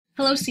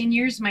Hello,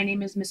 seniors. My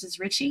name is Mrs.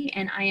 Ritchie,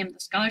 and I am the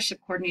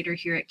scholarship coordinator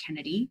here at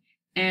Kennedy.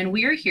 And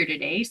we are here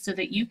today so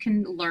that you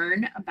can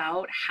learn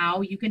about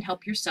how you can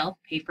help yourself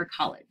pay for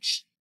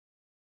college.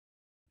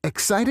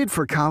 Excited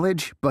for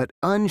college, but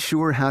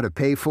unsure how to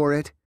pay for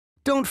it?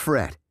 Don't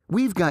fret.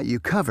 We've got you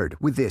covered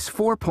with this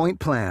 4-point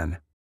plan.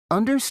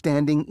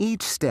 Understanding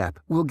each step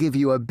will give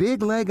you a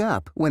big leg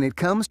up when it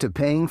comes to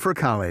paying for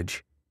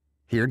college.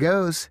 Here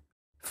goes.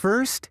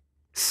 First,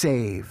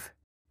 save.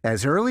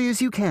 As early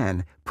as you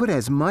can, put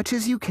as much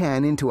as you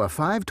can into a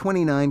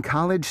 529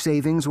 college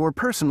savings or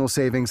personal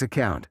savings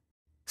account.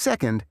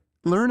 Second,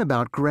 learn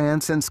about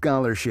grants and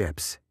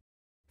scholarships.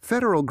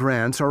 Federal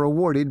grants are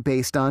awarded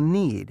based on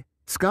need.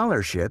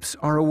 Scholarships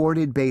are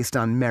awarded based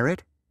on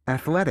merit,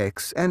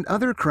 athletics, and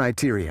other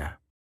criteria.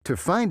 To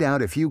find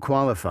out if you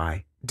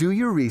qualify, do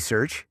your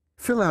research,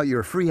 fill out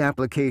your free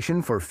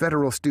application for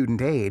Federal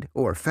Student Aid,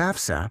 or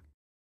FAFSA,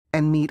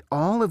 and meet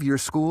all of your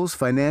school's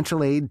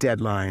financial aid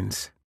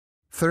deadlines.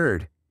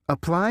 Third,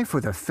 apply for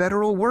the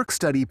Federal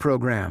Work-Study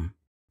Program.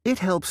 It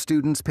helps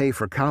students pay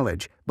for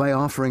college by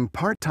offering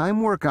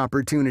part-time work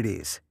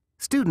opportunities.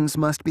 Students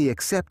must be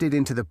accepted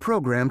into the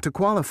program to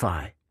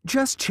qualify.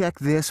 Just check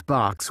this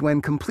box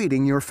when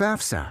completing your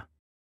FAFSA.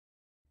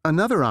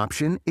 Another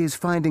option is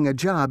finding a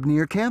job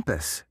near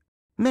campus.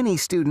 Many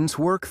students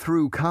work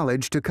through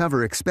college to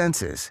cover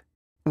expenses.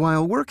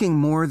 While working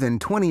more than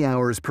 20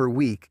 hours per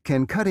week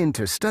can cut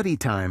into study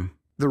time,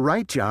 the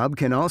right job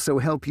can also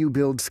help you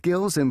build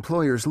skills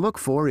employers look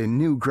for in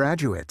new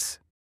graduates.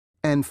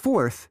 And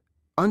fourth,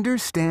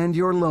 understand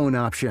your loan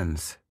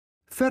options.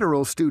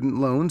 Federal student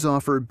loans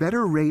offer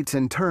better rates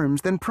and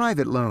terms than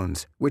private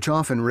loans, which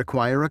often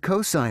require a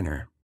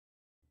cosigner.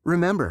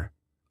 Remember,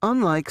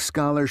 unlike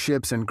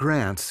scholarships and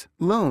grants,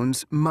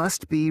 loans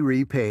must be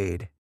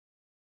repaid.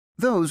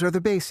 Those are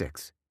the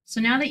basics. So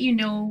now that you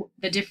know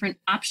the different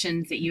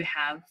options that you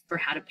have for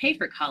how to pay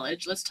for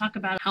college, let's talk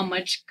about how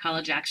much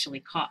college actually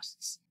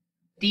costs.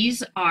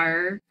 These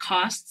are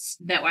costs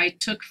that I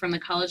took from the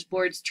College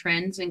Board's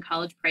Trends in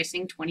College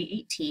Pricing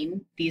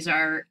 2018. These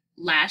are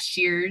last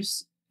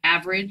year's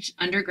average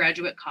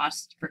undergraduate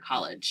costs for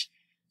college.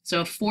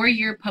 So a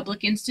 4-year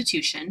public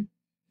institution,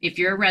 if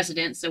you're a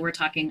resident, so we're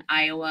talking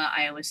Iowa,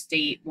 Iowa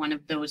State, one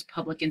of those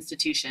public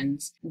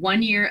institutions,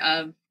 1 year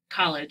of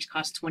college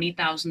costs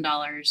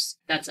 $20,000.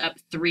 That's up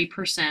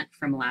 3%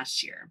 from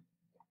last year.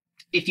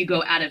 If you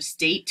go out of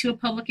state to a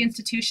public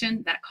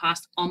institution, that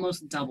cost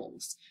almost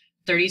doubles,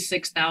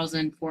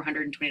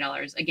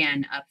 $36,420,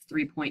 again, up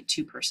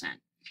 3.2%.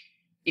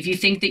 If you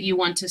think that you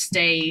want to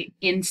stay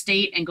in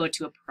state and go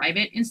to a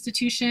private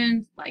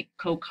institution like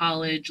Coe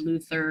College,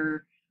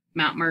 Luther,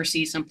 Mount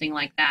Mercy, something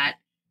like that,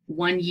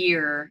 1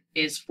 year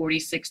is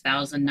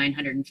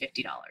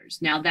 $46,950.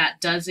 Now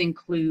that does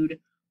include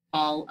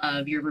all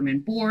of your room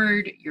and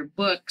board, your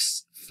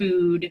books,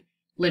 food,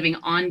 living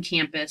on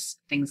campus,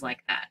 things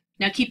like that.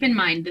 Now keep in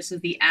mind, this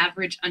is the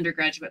average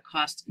undergraduate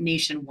cost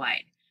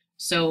nationwide.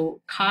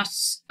 So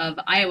costs of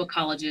Iowa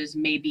colleges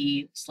may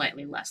be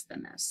slightly less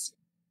than this.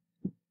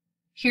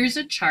 Here's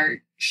a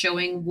chart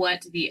showing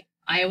what the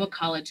Iowa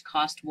college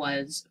cost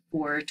was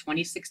for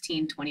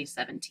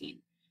 2016-2017.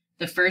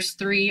 The first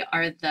three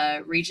are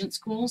the Regent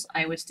schools: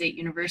 Iowa State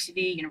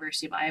University,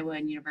 University of Iowa,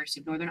 and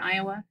University of Northern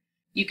Iowa.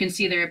 You can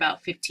see they're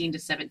about $15,000 to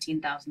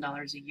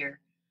 $17,000 a year.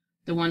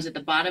 The ones at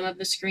the bottom of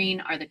the screen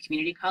are the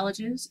community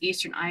colleges,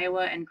 Eastern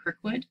Iowa and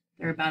Kirkwood.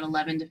 They're about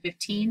 $11,000 to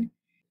 $15,000.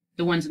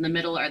 The ones in the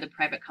middle are the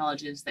private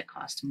colleges that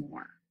cost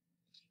more.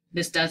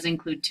 This does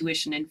include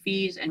tuition and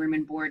fees and room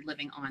and board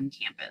living on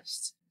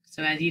campus.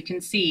 So as you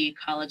can see,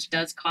 college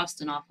does cost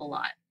an awful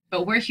lot.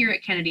 But we're here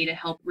at Kennedy to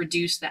help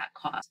reduce that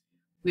cost.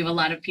 We have a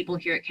lot of people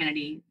here at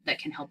Kennedy that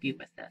can help you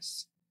with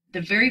this.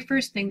 The very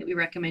first thing that we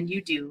recommend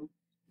you do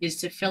is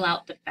to fill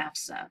out the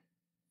FAFSA.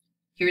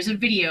 Here's a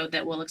video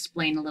that will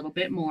explain a little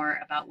bit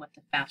more about what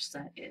the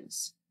FAFSA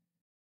is.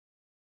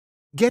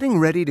 Getting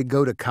ready to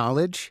go to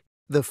college?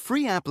 The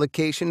free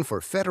application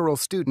for Federal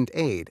Student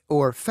Aid,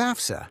 or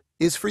FAFSA,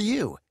 is for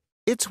you.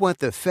 It's what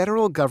the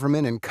federal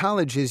government and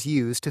colleges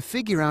use to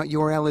figure out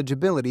your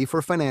eligibility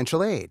for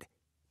financial aid.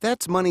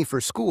 That's money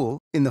for school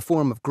in the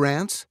form of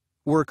grants,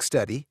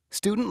 work-study,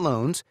 student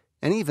loans,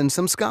 and even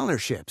some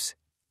scholarships.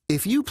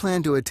 If you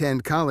plan to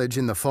attend college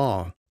in the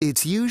fall,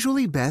 it's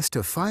usually best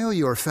to file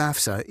your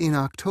FAFSA in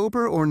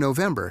October or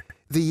November,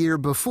 the year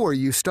before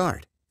you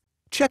start.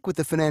 Check with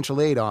the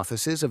financial aid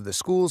offices of the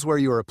schools where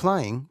you're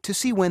applying to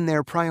see when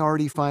their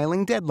priority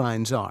filing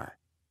deadlines are.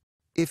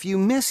 If you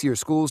miss your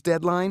school's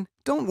deadline,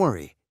 don't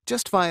worry.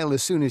 Just file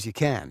as soon as you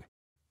can.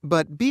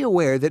 But be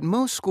aware that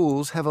most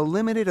schools have a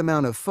limited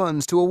amount of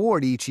funds to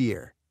award each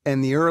year,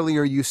 and the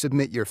earlier you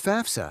submit your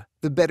FAFSA,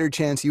 the better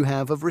chance you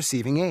have of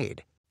receiving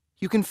aid.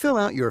 You can fill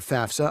out your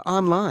FAFSA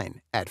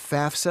online at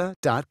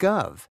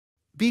fafsa.gov.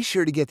 Be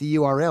sure to get the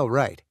URL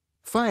right.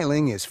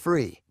 Filing is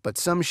free, but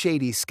some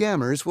shady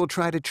scammers will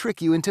try to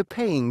trick you into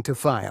paying to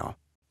file.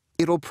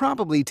 It'll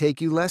probably take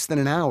you less than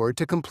an hour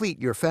to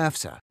complete your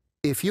FAFSA.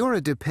 If you're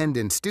a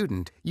dependent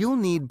student, you'll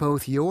need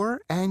both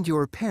your and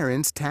your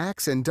parents'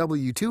 tax and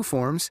W-2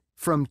 forms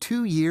from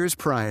 2 years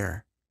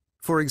prior.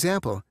 For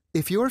example,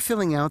 if you're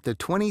filling out the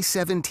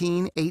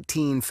 2017-18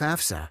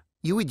 FAFSA,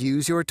 you would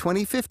use your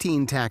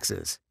 2015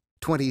 taxes,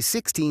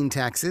 2016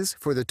 taxes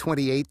for the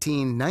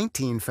 2018-19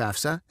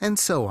 FAFSA, and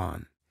so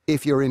on.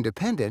 If you're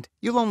independent,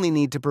 you'll only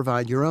need to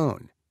provide your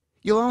own.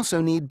 You'll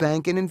also need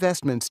bank and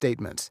investment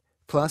statements,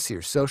 plus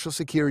your Social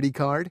Security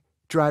card,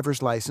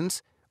 driver's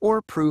license,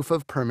 or proof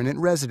of permanent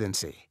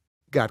residency.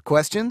 Got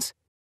questions?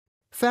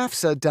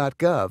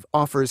 FAFSA.gov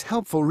offers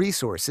helpful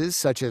resources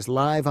such as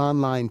live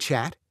online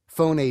chat,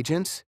 phone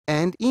agents,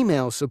 and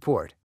email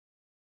support.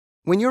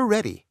 When you're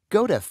ready,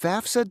 go to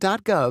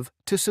FAFSA.gov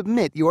to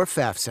submit your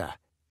FAFSA.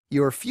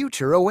 Your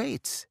future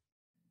awaits.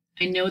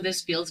 I know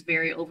this feels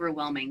very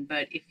overwhelming,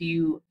 but if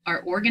you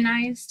are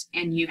organized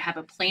and you have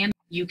a plan,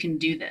 you can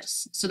do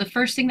this. So the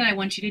first thing that I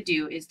want you to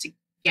do is to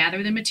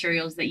gather the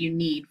materials that you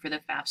need for the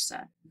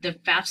FAFSA. The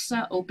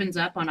FAFSA opens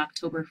up on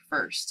October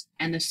 1st,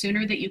 and the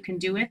sooner that you can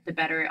do it, the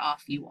better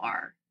off you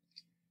are.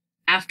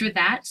 After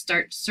that,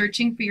 start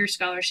searching for your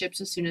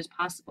scholarships as soon as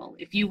possible.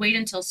 If you wait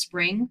until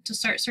spring to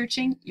start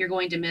searching, you're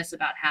going to miss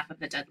about half of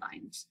the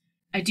deadlines.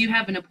 I do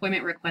have an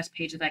appointment request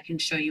page that I can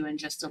show you in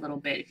just a little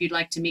bit. If you'd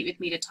like to meet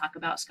with me to talk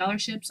about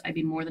scholarships, I'd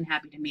be more than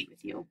happy to meet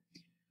with you.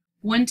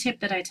 One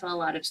tip that I tell a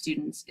lot of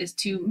students is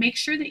to make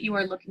sure that you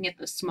are looking at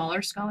the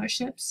smaller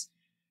scholarships.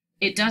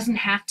 It doesn't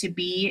have to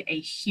be a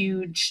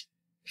huge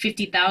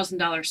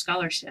 $50,000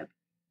 scholarship.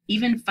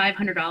 Even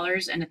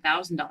 $500 and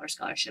 $1,000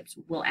 scholarships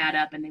will add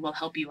up, and they will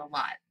help you a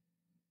lot.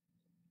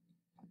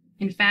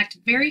 In fact,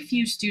 very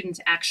few students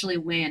actually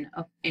win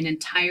an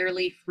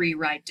entirely free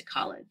ride to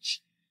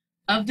college.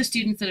 Of the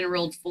students that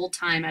enrolled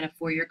full-time at a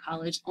four-year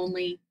college,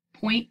 only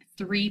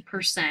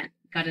 0.3%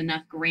 got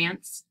enough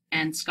grants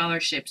and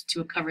scholarships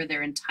to cover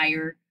their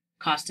entire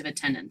cost of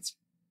attendance.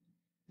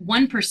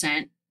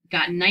 1%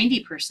 got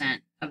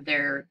 90% of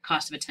their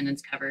cost of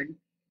attendance covered.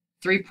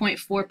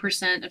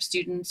 3.4% of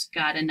students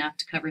got enough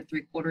to cover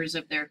 3/4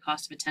 of their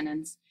cost of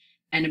attendance,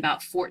 and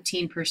about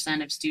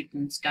 14% of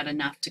students got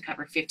enough to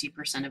cover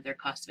 50% of their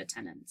cost of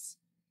attendance.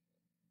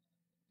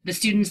 The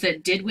students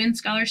that did win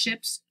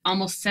scholarships,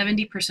 almost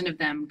 70% of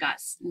them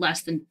got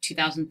less than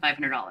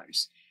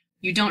 $2,500.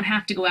 You don't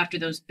have to go after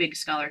those big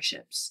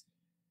scholarships,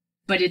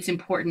 but it's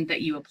important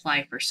that you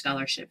apply for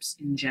scholarships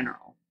in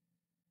general.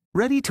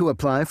 Ready to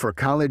apply for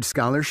college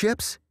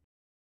scholarships?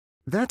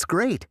 That's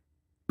great,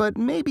 but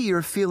maybe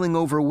you're feeling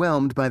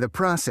overwhelmed by the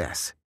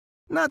process.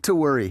 Not to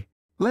worry.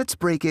 Let's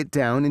break it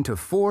down into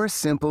 4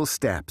 simple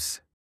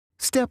steps.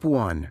 Step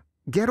 1.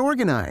 Get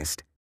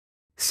organized.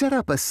 Set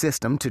up a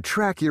system to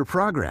track your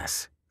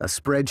progress, a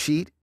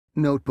spreadsheet,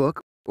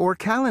 notebook, or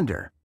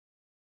calendar.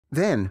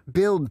 Then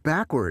build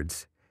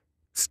backwards,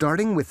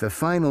 starting with the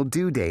final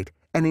due date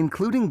and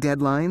including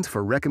deadlines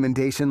for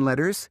recommendation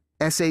letters,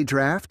 essay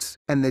drafts,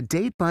 and the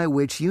date by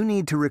which you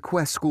need to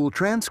request school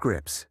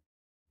transcripts.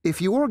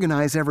 If you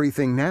organize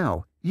everything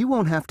now, you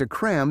won't have to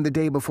cram the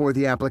day before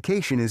the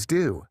application is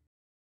due.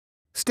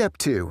 Step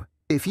 2.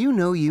 If you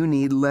know you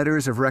need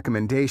letters of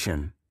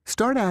recommendation,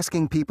 start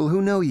asking people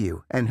who know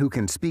you and who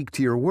can speak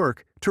to your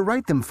work to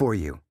write them for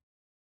you.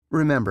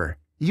 Remember,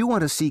 you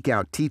want to seek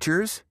out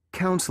teachers,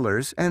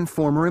 counselors, and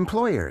former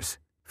employers.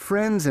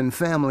 Friends and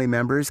family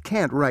members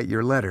can't write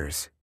your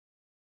letters.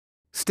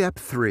 Step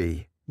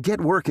 3.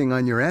 Get working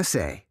on your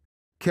essay.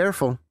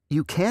 Careful,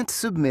 you can't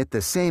submit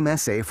the same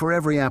essay for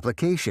every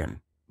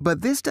application.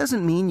 But this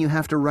doesn't mean you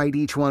have to write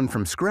each one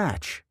from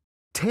scratch.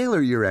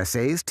 Tailor your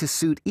essays to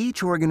suit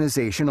each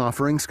organization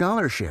offering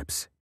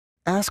scholarships.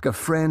 Ask a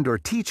friend or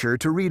teacher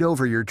to read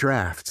over your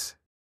drafts.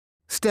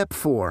 Step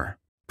 4.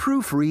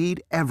 Proofread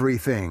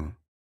everything.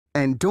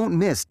 And don't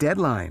miss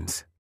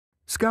deadlines.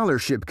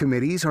 Scholarship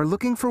committees are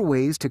looking for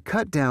ways to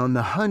cut down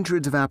the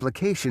hundreds of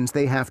applications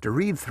they have to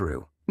read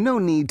through. No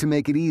need to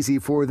make it easy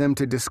for them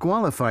to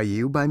disqualify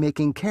you by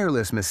making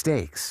careless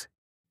mistakes.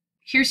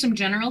 Here's some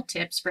general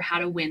tips for how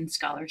to win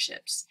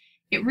scholarships.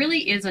 It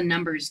really is a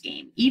numbers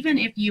game. Even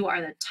if you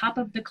are the top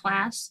of the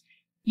class,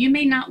 you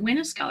may not win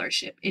a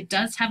scholarship. It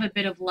does have a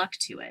bit of luck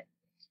to it.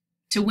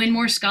 To win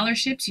more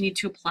scholarships, you need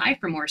to apply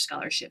for more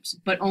scholarships,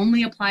 but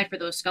only apply for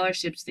those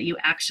scholarships that you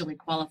actually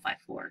qualify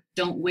for.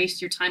 Don't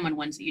waste your time on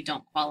ones that you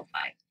don't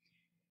qualify.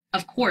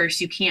 Of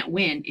course, you can't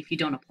win if you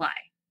don't apply.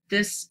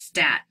 This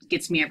stat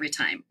gets me every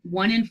time.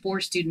 1 in 4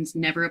 students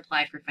never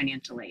apply for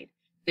financial aid.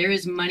 There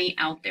is money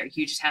out there.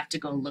 You just have to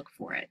go look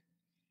for it.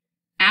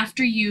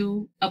 After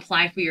you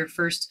apply for your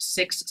first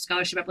 6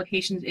 scholarship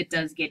applications, it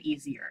does get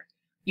easier.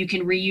 You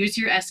can reuse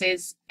your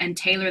essays and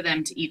tailor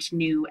them to each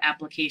new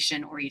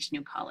application or each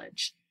new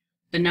college.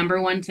 The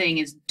number one thing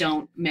is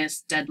don't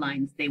miss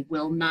deadlines. They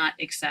will not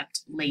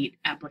accept late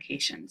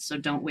applications, so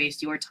don't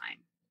waste your time.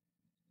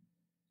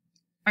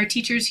 Our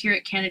teachers here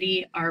at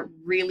Kennedy are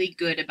really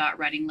good about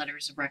writing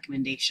letters of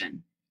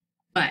recommendation,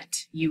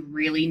 but you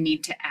really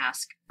need to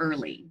ask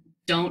early.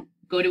 Don't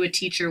go to a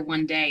teacher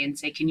one day and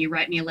say, "Can you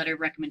write me a letter of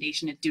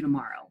recommendation? It's due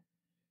tomorrow."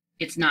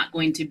 It's not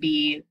going to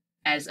be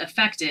as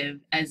effective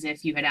as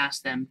if you had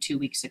asked them 2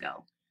 weeks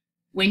ago.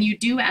 When you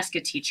do ask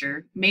a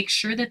teacher, make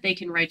sure that they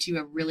can write you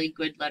a really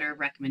good letter of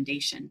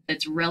recommendation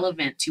that's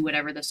relevant to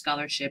whatever the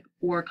scholarship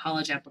or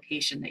college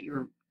application that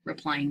you're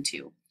replying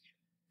to.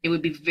 It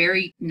would be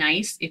very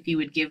nice if you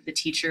would give the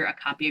teacher a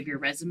copy of your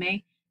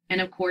resume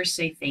and, of course,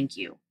 say thank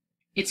you.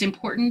 It's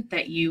important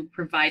that you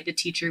provide the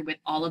teacher with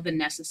all of the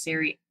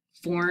necessary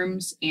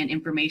forms and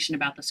information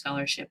about the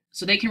scholarship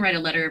so they can write a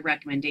letter of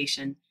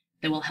recommendation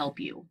that will help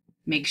you.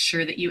 Make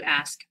sure that you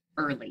ask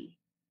early.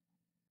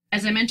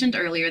 As I mentioned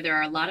earlier, there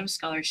are a lot of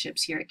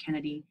scholarships here at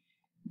Kennedy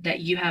that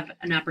you have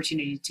an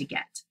opportunity to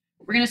get.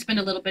 We're going to spend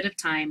a little bit of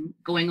time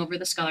going over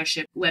the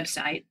scholarship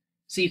website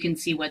so you can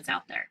see what's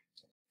out there.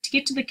 To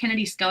get to the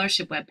Kennedy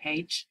Scholarship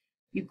webpage,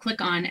 you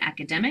click on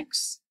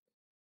Academics,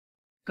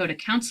 go to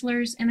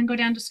Counselors, and then go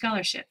down to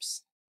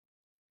Scholarships.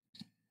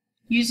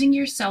 Using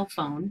your cell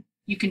phone,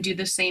 you can do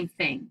the same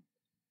thing.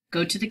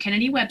 Go to the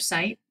Kennedy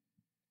website,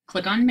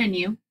 click on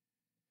Menu,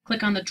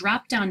 click on the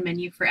drop-down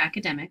menu for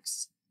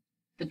Academics,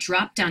 the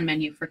drop-down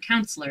menu for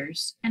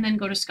Counselors, and then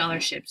go to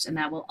Scholarships, and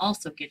that will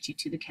also get you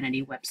to the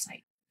Kennedy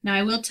website. Now,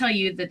 I will tell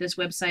you that this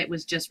website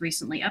was just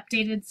recently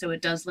updated, so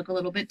it does look a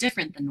little bit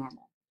different than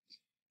normal.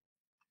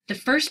 The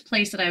first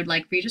place that I would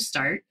like for you to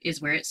start is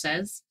where it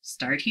says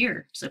Start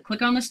Here. So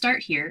click on the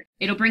Start Here.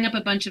 It'll bring up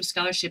a bunch of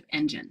scholarship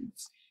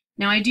engines.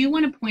 Now, I do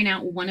want to point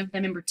out one of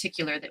them in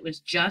particular that was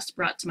just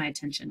brought to my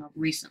attention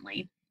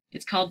recently.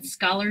 It's called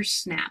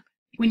ScholarSnap.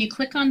 When you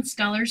click on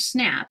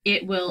ScholarSnap,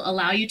 it will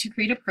allow you to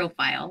create a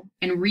profile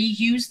and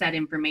reuse that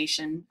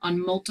information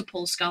on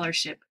multiple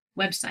scholarship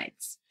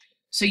websites.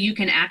 So you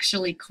can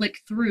actually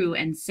click through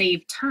and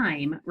save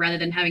time rather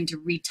than having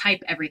to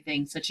retype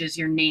everything, such as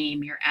your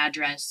name, your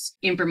address,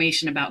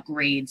 information about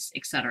grades,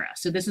 etc.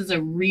 So this is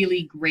a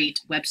really great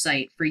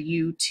website for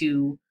you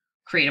to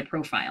create a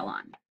profile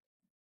on.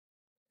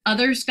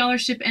 Other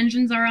scholarship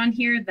engines are on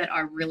here that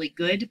are really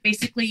good.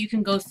 Basically, you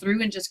can go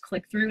through and just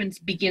click through and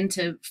begin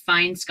to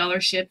find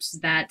scholarships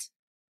that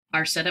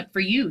are set up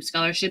for you,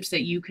 scholarships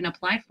that you can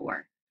apply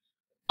for.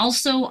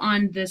 Also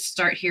on this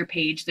Start Here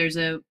page, there's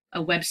a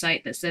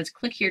website that says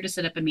click here to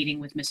set up a meeting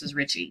with Mrs.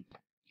 Ritchie.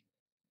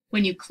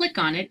 When you click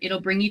on it,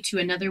 it'll bring you to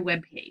another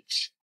web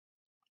page.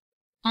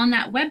 On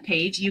that web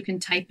page, you can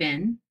type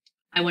in,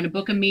 I want to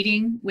book a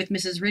meeting with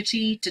Mrs.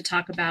 Ritchie to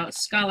talk about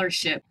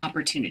scholarship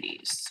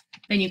opportunities.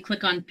 Then you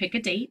click on pick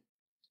a date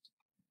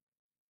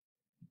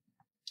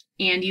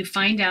and you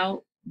find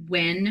out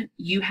when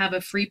you have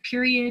a free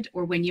period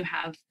or when you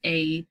have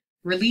a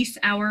release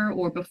hour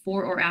or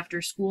before or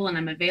after school and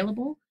I'm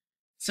available.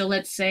 So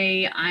let's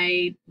say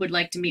I would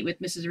like to meet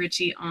with Mrs.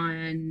 Ritchie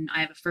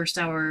I have a first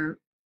hour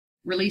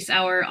release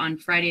hour on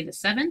Friday the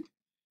 7th.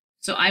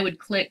 So I would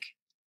click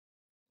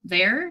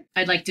there.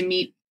 I'd like to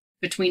meet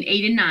between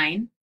 8 and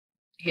 9,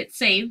 hit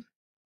save.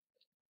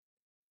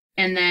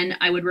 And then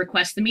I would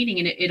request the meeting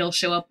and it'll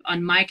show up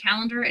on my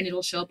calendar and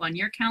it'll show up on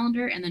your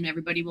calendar and then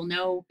everybody will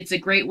know. It's a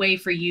great way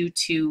for you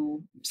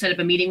to set up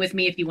a meeting with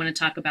me if you want to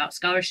talk about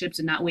scholarships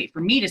and not wait for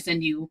me to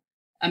send you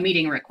a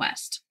meeting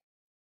request.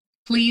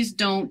 Please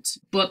don't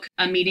book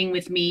a meeting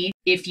with me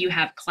if you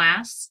have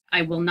class.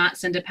 I will not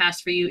send a pass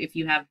for you if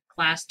you have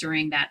class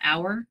during that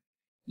hour.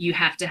 You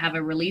have to have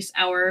a release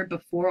hour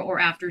before or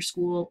after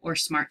school or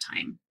smart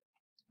time.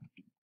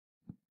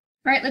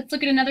 All right, let's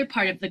look at another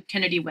part of the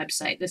Kennedy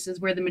website. This is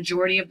where the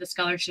majority of the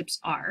scholarships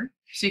are.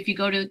 So if you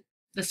go to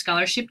the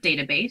scholarship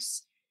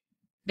database,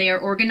 they are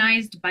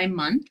organized by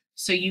month.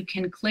 So you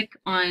can click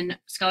on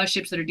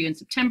scholarships that are due in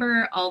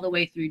September all the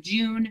way through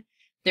June.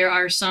 There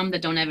are some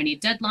that don't have any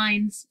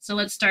deadlines. So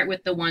let's start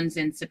with the ones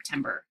in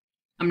September.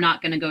 I'm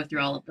not going to go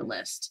through all of the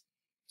list.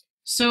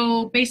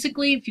 So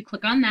basically, if you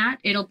click on that,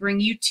 it'll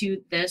bring you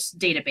to this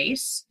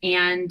database.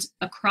 And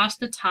across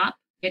the top,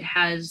 it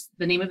has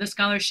the name of the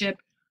scholarship,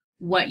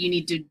 what you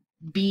need to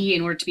be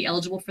in order to be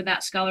eligible for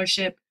that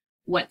scholarship,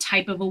 what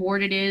type of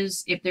award it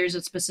is, if there's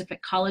a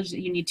specific college that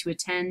you need to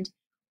attend,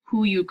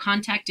 who you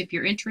contact if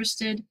you're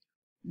interested,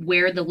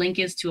 where the link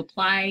is to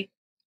apply.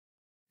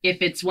 If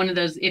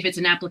it's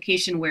an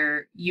application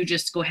where you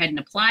just go ahead and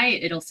apply,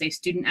 it'll say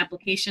student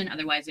application.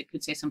 Otherwise, it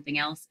could say something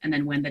else, and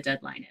then when the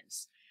deadline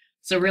is.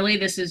 So really,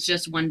 this is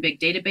just one big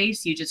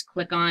database. You just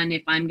click on,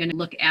 if I'm going to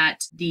look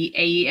at the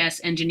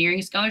AES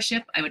Engineering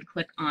Scholarship, I would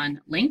click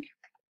on link.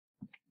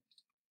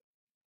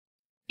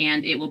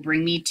 And it will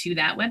bring me to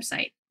that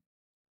website.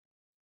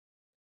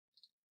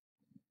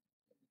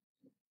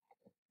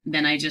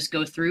 Then I just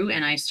go through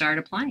and I start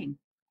applying.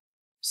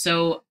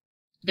 So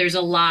there's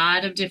a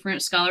lot of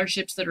different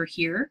scholarships that are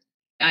here.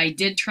 I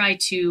did try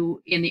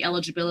to, in the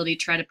eligibility,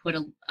 try to put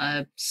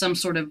some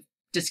sort of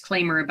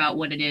disclaimer about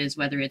what it is,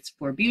 whether it's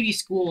for beauty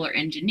school or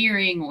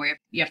engineering, or if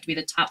you have to be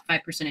the top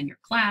 5% in your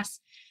class.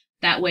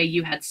 That way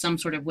you had some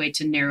sort of way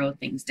to narrow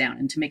things down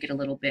and to make it a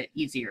little bit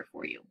easier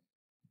for you.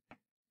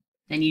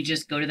 Then you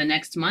just go to the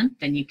next month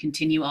and you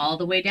continue all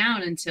the way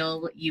down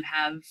until you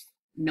have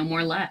no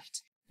more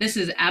left. This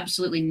is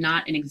absolutely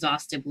not an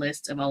exhaustive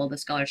list of all of the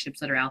scholarships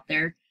that are out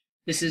there.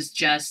 This is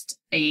just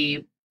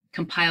a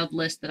compiled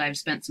list that I've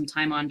spent some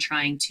time on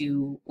trying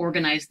to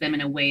organize them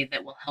in a way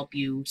that will help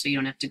you so you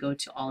don't have to go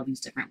to all of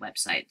these different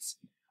websites.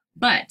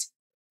 But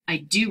I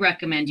do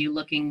recommend you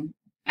looking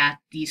at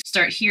the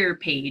Start Here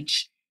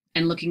page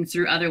and looking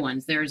through other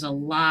ones. There's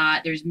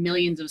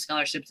millions of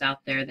scholarships out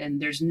there, then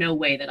there's no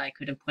way that I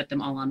could have put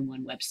them all on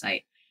one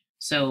website.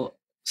 So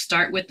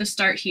start with the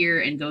Start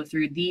Here and go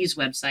through these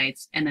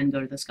websites and then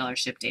go to the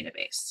scholarship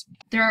database.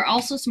 There are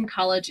also some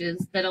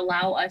colleges that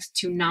allow us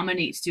to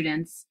nominate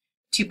students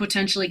to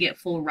potentially get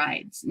full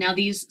rides. Now,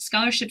 these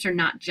scholarships are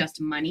not just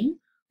money.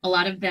 A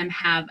lot of them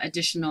have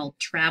additional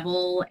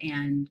travel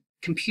and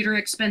computer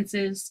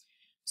expenses.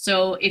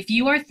 So if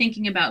you are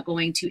thinking about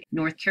going to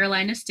North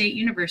Carolina State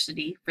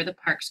University for the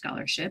Park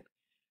Scholarship,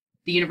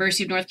 the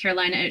University of North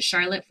Carolina at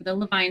Charlotte for the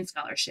Levine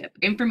Scholarship,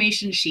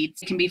 information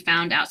sheets can be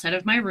found outside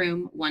of my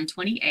room,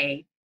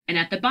 120A. And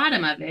at the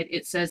bottom of it,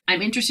 it says,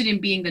 I'm interested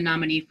in being the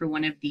nominee for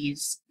one of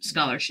these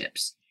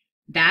scholarships.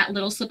 That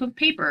little slip of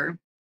paper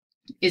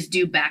is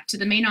due back to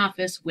the main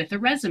office with a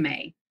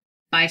resume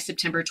by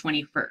September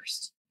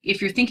 21st. If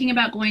you're thinking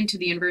about going to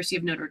the University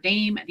of Notre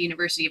Dame, the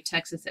University of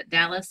Texas at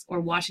Dallas, or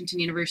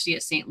Washington University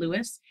at St.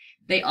 Louis,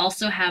 they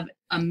also have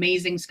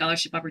amazing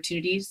scholarship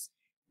opportunities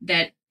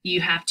that you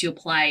have to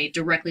apply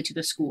directly to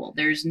the school.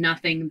 There's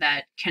nothing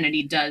that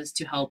Kennedy does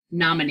to help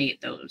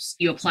nominate those.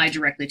 You apply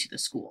directly to the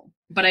school.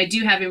 But I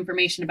do have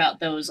information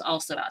about those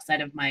also outside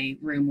of my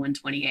room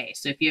 120A.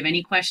 So if you have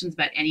any questions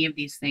about any of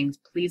these things,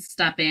 please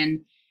stop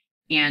in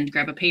and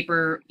grab a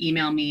paper,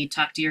 email me,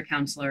 talk to your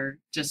counselor,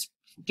 just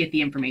get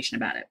the information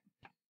about it.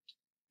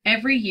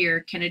 Every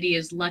year, Kennedy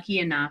is lucky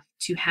enough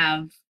to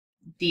have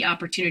the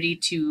opportunity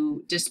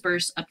to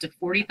disperse up to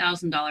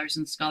 $40,000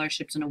 in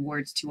scholarships and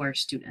awards to our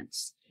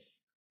students.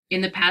 In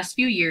the past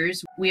few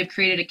years, we have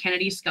created a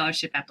Kennedy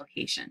Scholarship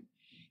application.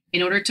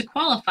 In order to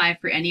qualify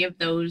for any of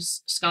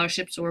those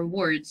scholarships or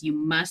awards, you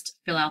must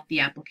fill out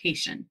the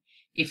application.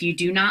 If you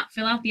do not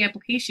fill out the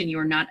application, you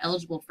are not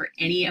eligible for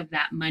any of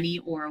that money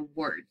or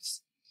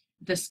awards.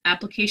 This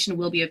application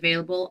will be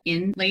available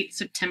in late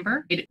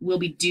September. It will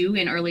be due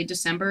in early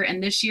December.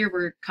 And this year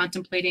we're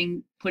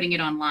contemplating putting it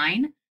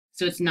online.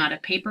 So it's not a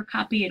paper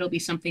copy. It'll be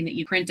something that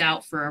you print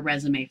out for a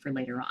resume for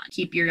later on.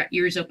 Keep your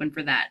ears open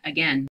for that.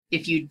 Again,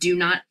 if you do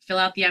not fill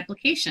out the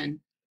application,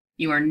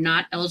 you are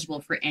not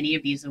eligible for any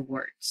of these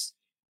awards.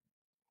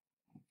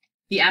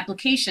 The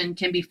application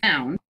can be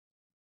found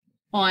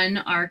on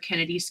our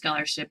Kennedy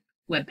Scholarship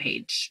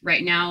webpage.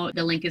 Right now,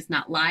 the link is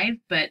not live,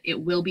 but it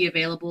will be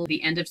available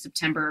the end of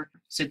September,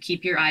 so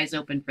keep your eyes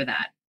open for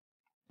that.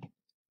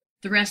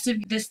 The rest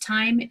of this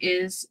time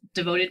is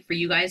devoted for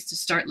you guys to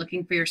start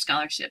looking for your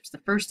scholarships. The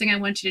first thing I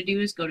want you to do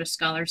is go to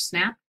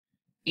ScholarSnap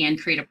and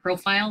create a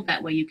profile.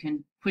 That way you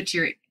can put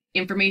your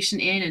information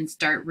in and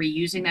start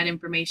reusing that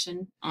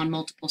information on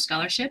multiple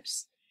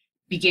scholarships.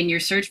 Begin your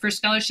search for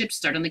scholarships.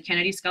 Start on the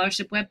Kennedy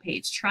Scholarship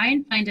webpage. Try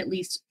and find at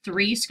least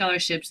 3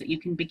 scholarships that you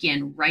can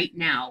begin right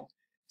now,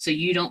 so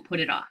you don't put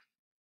it off.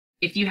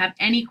 If you have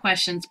any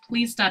questions,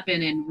 please stop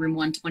in room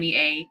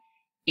 120A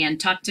and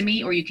talk to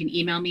me, or you can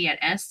email me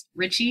at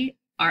srichey,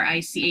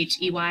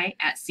 RICHEY,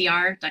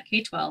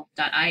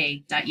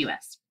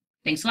 @cr.k12.ia.us.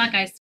 Thanks a lot, guys.